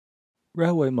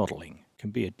Railway modelling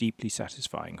can be a deeply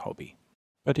satisfying hobby,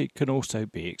 but it can also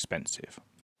be expensive,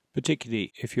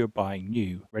 particularly if you're buying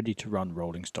new, ready-to-run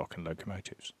rolling stock and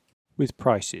locomotives, with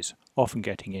prices often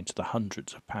getting into the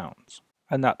hundreds of pounds,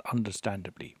 and that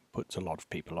understandably puts a lot of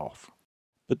people off.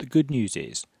 But the good news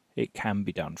is, it can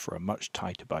be done for a much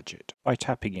tighter budget by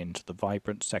tapping into the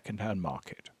vibrant second-hand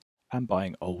market and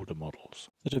buying older models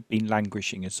that have been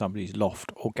languishing in somebody's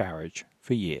loft or garage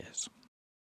for years.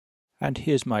 And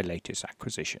here's my latest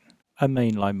acquisition, a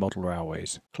Mainline Model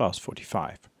Railways Class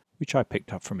 45, which I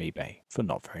picked up from eBay for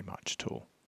not very much at all.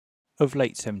 Of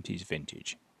late 70s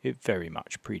vintage, it very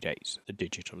much predates the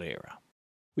digital era,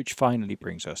 which finally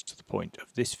brings us to the point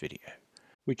of this video,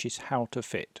 which is how to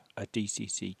fit a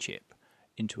DCC chip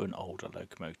into an older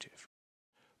locomotive.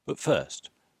 But first,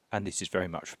 and this is very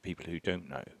much for people who don't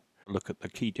know, look at the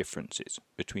key differences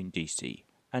between DC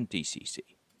and DCC.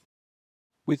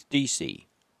 With DC,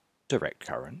 direct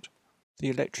current, the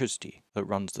electricity that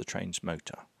runs the train's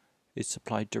motor is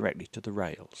supplied directly to the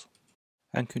rails,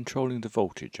 and controlling the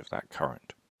voltage of that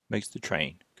current makes the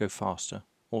train go faster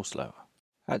or slower.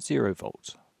 At 0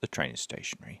 volts, the train is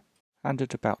stationary, and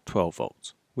at about 12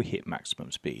 volts, we hit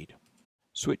maximum speed.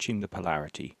 Switching the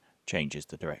polarity changes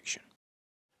the direction.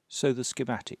 So the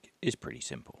schematic is pretty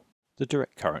simple. The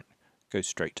direct current goes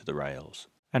straight to the rails,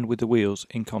 and with the wheels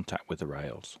in contact with the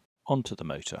rails, onto the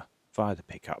motor via the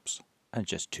pickups and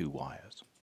just 2 wires.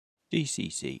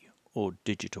 DCC, or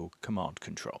Digital Command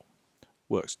Control,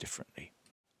 works differently,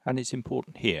 and it's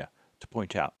important here to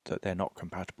point out that they're not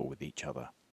compatible with each other.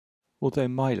 Although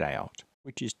my layout,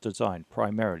 which is designed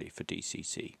primarily for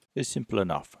DCC, is simple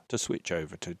enough to switch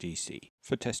over to DC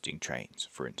for testing trains,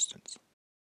 for instance.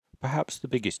 Perhaps the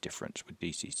biggest difference with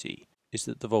DCC is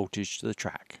that the voltage to the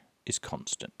track is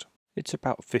constant. It's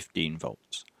about 15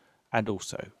 volts, and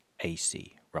also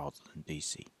AC rather than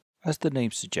DC. As the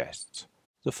name suggests,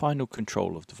 the final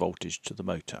control of the voltage to the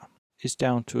motor is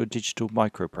down to a digital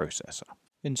microprocessor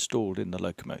installed in the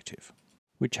locomotive,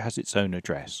 which has its own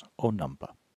address or number.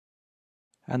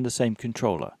 And the same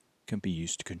controller can be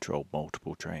used to control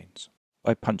multiple trains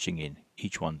by punching in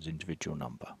each one's individual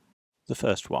number, the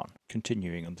first one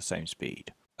continuing on the same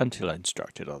speed until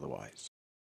instructed otherwise.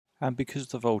 And because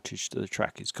the voltage to the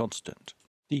track is constant,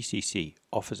 DCC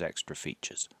offers extra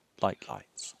features like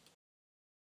lights.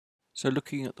 So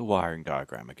looking at the wiring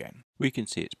diagram again, we can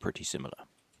see it's pretty similar,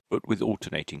 but with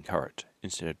alternating current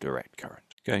instead of direct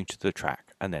current, going to the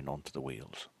track and then onto the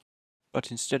wheels.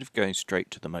 But instead of going straight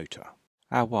to the motor,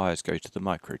 our wires go to the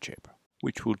microchip,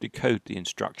 which will decode the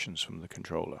instructions from the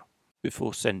controller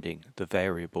before sending the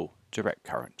variable direct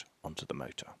current onto the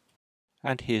motor.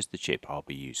 And here's the chip I'll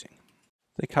be using.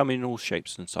 They come in all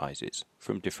shapes and sizes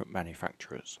from different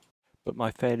manufacturers, but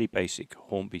my fairly basic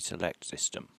Hornby Select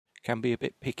system can be a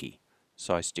bit picky,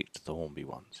 so I stick to the Hornby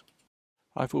ones.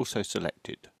 I've also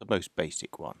selected the most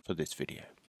basic one for this video,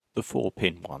 the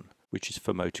 4-pin one, which is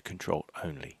for motor control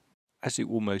only, as it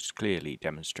will most clearly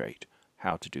demonstrate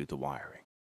how to do the wiring.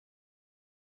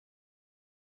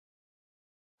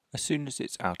 As soon as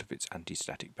it's out of its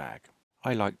anti-static bag,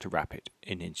 I like to wrap it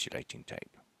in insulating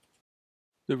tape.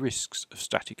 The risks of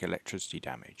static electricity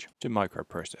damage to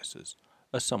microprocessors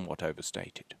are somewhat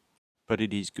overstated, but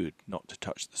it is good not to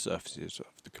touch the surfaces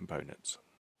of the components,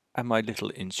 and my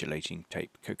little insulating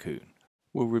tape cocoon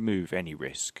will remove any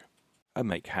risk and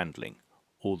make handling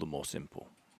all the more simple.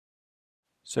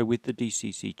 So with the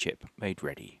DCC chip made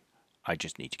ready, I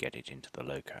just need to get it into the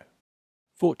loco.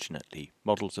 Fortunately,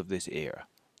 models of this era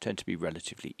tend to be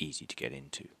relatively easy to get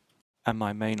into, and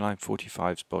my Mainline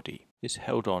 45's body is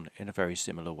held on in a very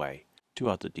similar way to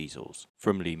other diesels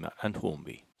from Lima and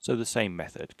Hornby, so the same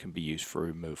method can be used for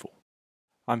removal.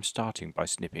 I'm starting by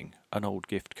snipping an old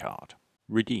gift card,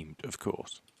 redeemed of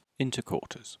course, into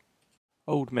quarters.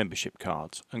 Old membership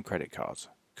cards and credit cards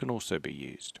can also be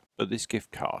used, but this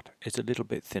gift card is a little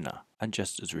bit thinner and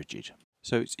just as rigid,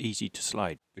 so it's easy to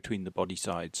slide between the body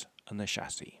sides and the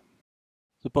chassis.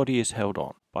 The body is held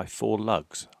on by 4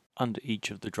 lugs under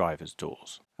each of the driver's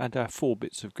doors, and our 4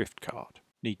 bits of gift card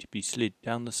need to be slid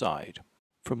down the side,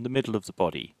 from the middle of the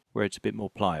body, where it's a bit more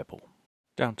pliable,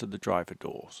 down to the driver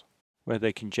doors, where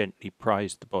they can gently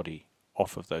prise the body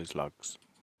off of those lugs,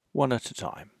 one at a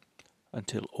time,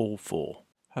 until all 4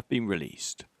 have been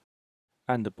released,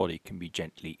 and the body can be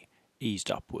gently eased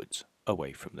upwards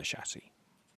away from the chassis.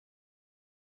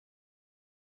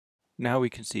 Now we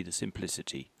can see the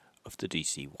simplicity of the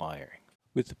DC wiring,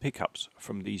 with the pickups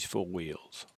from these 4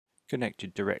 wheels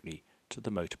connected directly to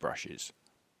the motor brushes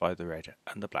by the red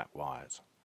and the black wires.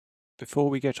 Before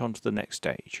we get on to the next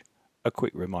stage, a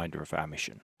quick reminder of our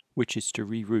mission, which is to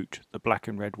reroute the black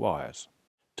and red wires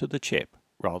to the chip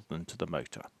rather than to the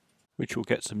motor, which will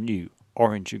get some new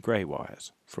orange and grey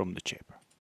wires from the chip.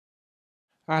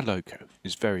 Our loco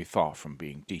is very far from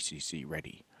being DCC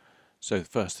ready, so the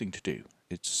first thing to do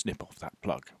is to snip off that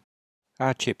plug.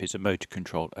 Our chip is a motor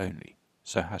control only,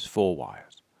 so has 4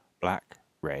 wires, black,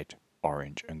 red,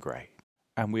 orange and grey,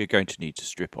 and we are going to need to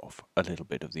strip off a little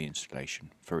bit of the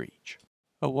insulation for each.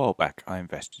 A while back I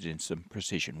invested in some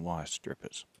precision wire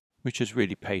strippers, which has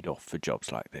really paid off for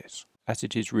jobs like this, as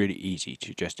it is really easy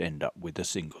to just end up with a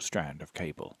single strand of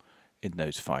cable in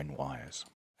those fine wires,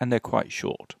 and they're quite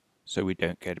short, so we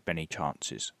don't get many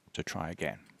chances to try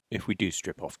again if we do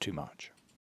strip off too much.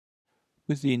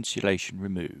 With the insulation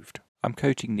removed, I'm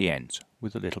coating the ends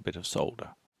with a little bit of solder,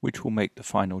 which will make the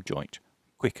final joint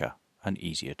quicker and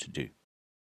easier to do.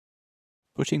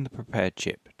 Putting the prepared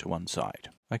chip to one side,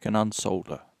 I can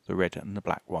unsolder the red and the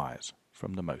black wires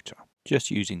from the motor,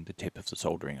 just using the tip of the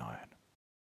soldering iron.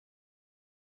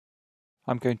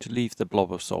 I'm going to leave the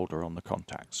blob of solder on the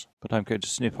contacts, but I'm going to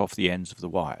snip off the ends of the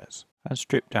wires and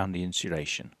strip down the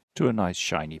insulation to a nice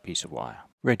shiny piece of wire,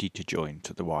 ready to join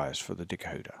to the wires for the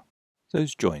decoder.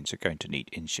 Those joins are going to need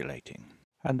insulating,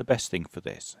 and the best thing for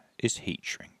this is heat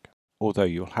shrink, although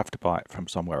you'll have to buy it from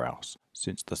somewhere else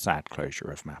since the sad closure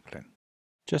of Mainline.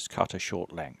 Just cut a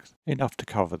short length, enough to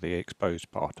cover the exposed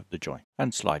part of the joint,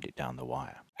 and slide it down the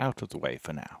wire, out of the way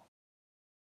for now.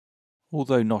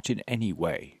 Although not in any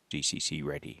way DCC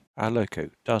ready, our loco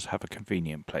does have a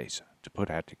convenient place to put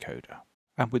our decoder,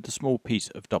 and with the small piece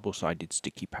of double-sided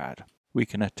sticky pad, we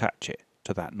can attach it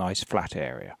to that nice flat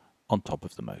area on top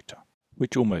of the motor,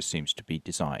 which almost seems to be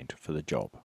designed for the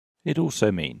job. It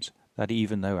also means that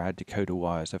even though our decoder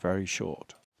wires are very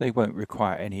short, they won't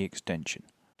require any extension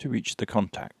to reach the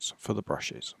contacts for the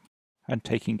brushes. And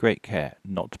taking great care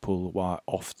not to pull the wire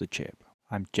off the chip,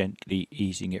 I'm gently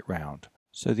easing it round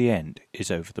so the end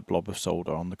is over the blob of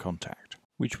solder on the contact,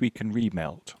 which we can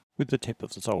remelt with the tip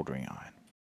of the soldering iron.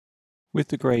 With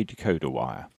the grey decoder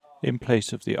wire, in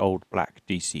place of the old black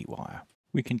DC wire,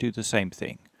 we can do the same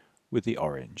thing with the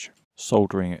orange,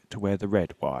 soldering it to where the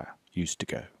red wire used to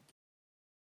go.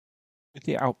 With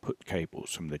the output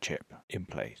cables from the chip in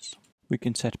place, we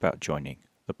can set about joining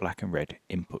the black and red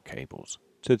input cables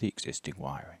to the existing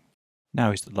wiring.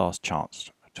 Now is the last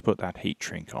chance to put that heat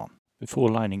shrink on before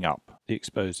lining up the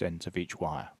exposed ends of each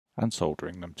wire and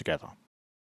soldering them together.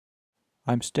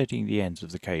 I'm steadying the ends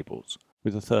of the cables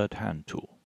with a third hand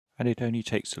tool, and it only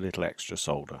takes a little extra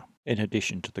solder, in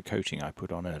addition to the coating I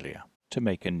put on earlier, to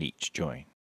make a neat join.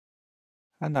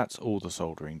 And that's all the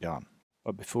soldering done,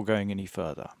 but before going any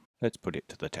further, let's put it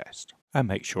to the test and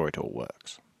make sure it all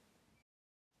works.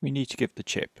 We need to give the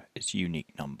chip its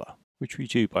unique number, which we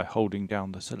do by holding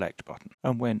down the select button,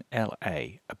 and when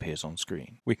LA appears on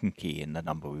screen, we can key in the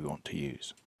number we want to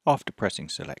use. After pressing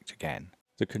select again,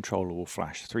 the controller will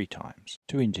flash 3 times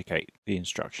to indicate the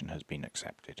instruction has been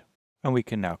accepted, and we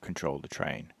can now control the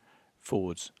train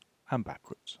forwards and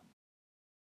backwards.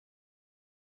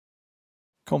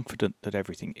 Confident that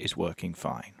everything is working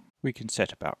fine, we can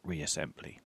set about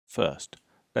reassembly. First,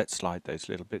 let's slide those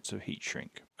little bits of heat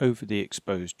shrink over the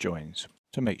exposed joins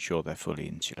to make sure they're fully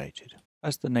insulated.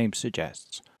 As the name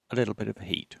suggests, a little bit of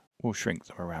heat will shrink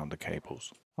them around the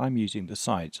cables. I'm using the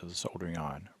sides of the soldering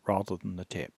iron rather than the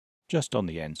tip, just on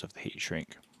the ends of the heat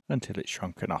shrink until it's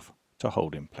shrunk enough to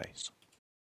hold in place.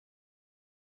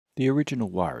 The original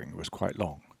wiring was quite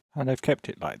long, and I've kept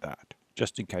it like that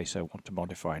just in case I want to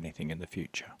modify anything in the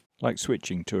future, like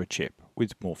switching to a chip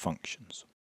with more functions.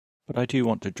 But I do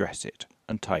want to dress it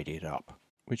and tidy it up,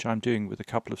 which I'm doing with a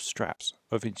couple of straps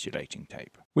of insulating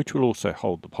tape, which will also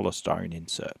hold the polystyrene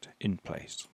insert in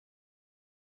place.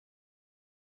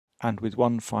 And with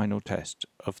one final test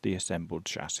of the assembled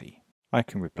chassis, I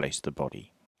can replace the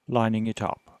body, lining it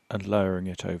up and lowering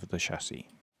it over the chassis,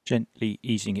 gently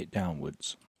easing it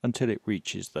downwards until it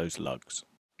reaches those lugs,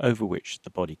 over which the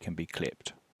body can be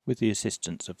clipped with the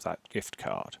assistance of that gift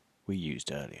card we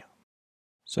used earlier.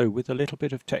 So with a little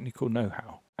bit of technical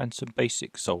know-how and some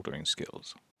basic soldering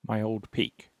skills, my old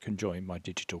Peak can join my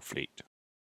digital fleet.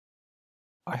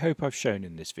 I hope I've shown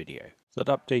in this video that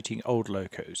updating old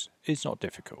locos is not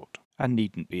difficult and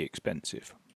needn't be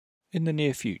expensive. In the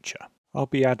near future, I'll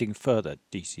be adding further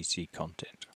DCC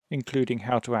content, including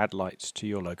how to add lights to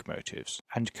your locomotives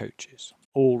and coaches,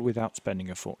 all without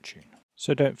spending a fortune.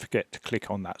 So don't forget to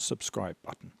click on that subscribe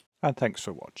button, and thanks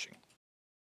for watching.